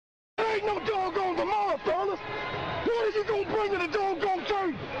ain't no doggone tomorrow, fellas. What are you gonna bring to the doggone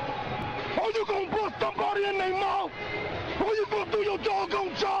church? Are you gonna bust somebody in their mouth? Are you gonna do your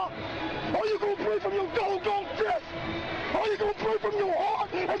doggone job? Are you gonna pray from your doggone chest? Are you gonna pray from your heart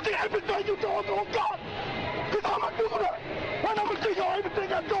and get everything you doggone got? Cause I'ma do that. And I'ma give y'all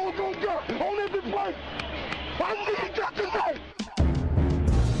everything I doggone got on every place. I need that tonight.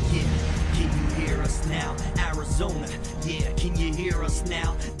 Us now, Arizona, yeah, can you hear us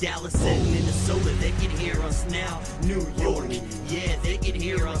now? Dallas and Minnesota, they can hear us now. New York, yeah, they can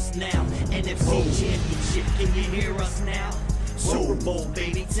hear us now. NFC Championship, can you hear us now? Super Bowl,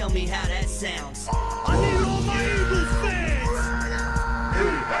 baby, tell me how that sounds. I need all my Eagles fans.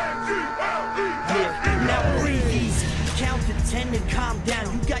 Yeah, now breathe easy, count to 10 and calm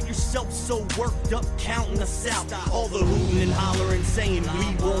down. You got yourself so worked up counting us out. All the hooting and hollering saying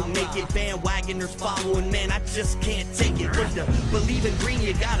we won't make it. Bandwagoners following, man, I just can't take it. But to believe in green,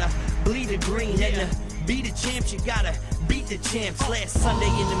 you gotta bleed in green. And to be the champs, you gotta beat the champs. Last Sunday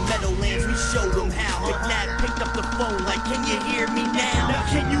in the Meadowlands, we showed them how. McNabb picked up the phone like, can you hear me now? Now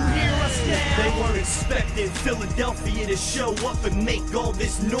can you hear us now? They weren't expecting Philadelphia to show up and make all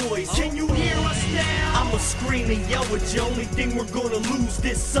this noise. Can you hear us now? I'ma scream and yell with you. Only thing we're gonna lose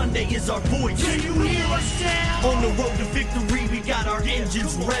this Sunday is our voice. Can you hear us now? On the road to victory, we got our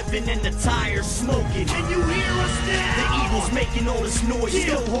engines revving and the tires smoking. Can you hear us now? The Eagles making all this noise.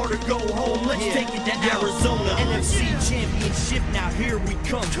 Still hard to go home. Let's take it to Arizona. NFC Championship, now here we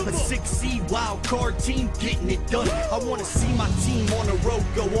come. A 6-seed wild card team getting it done. I wanna see my team on the road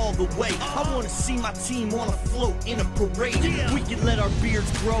go all the way. I wanna see my team on a float in a parade. We can let our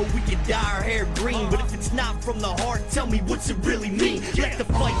beards grow, we can dye our hair green, but if it's not from the heart, tell me what's it really mean. Let the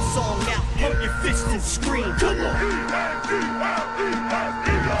fight song out, pump your fist and scream. Come on.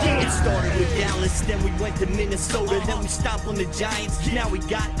 It started with Dallas, then we went to Minnesota, then we stopped on the Giants, now we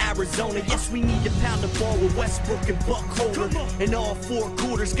got Arizona. Yes, we need to pound the ball with Westbrook and Buck Holder. In all 4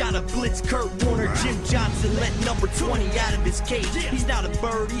 quarters, got a blitz Kurt Warner. Jim Johnson let number 20 out of his cage. He's not a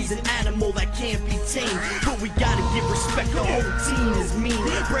bird, he's an animal that can't be tamed. But we gotta give respect, the whole team is mean.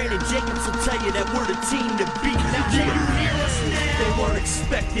 Brandon Jacobs will tell you that we're the team to beat. Now Can you hear us now? they weren't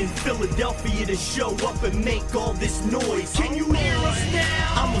expecting Philadelphia to show up and make all this noise. Can you hear us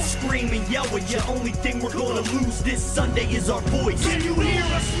now? I'ma scream and yell with you. Only thing we're gonna lose this Sunday is our voice. Can you hear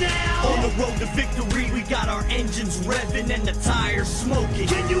us now? On the road to victory, we got our engines revving and the tires smoking.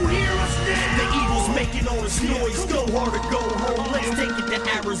 Can you hear us now? The Eagles making all this noise. Go hard or go home. Let's take it to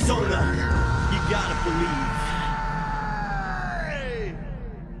Arizona. You gotta believe.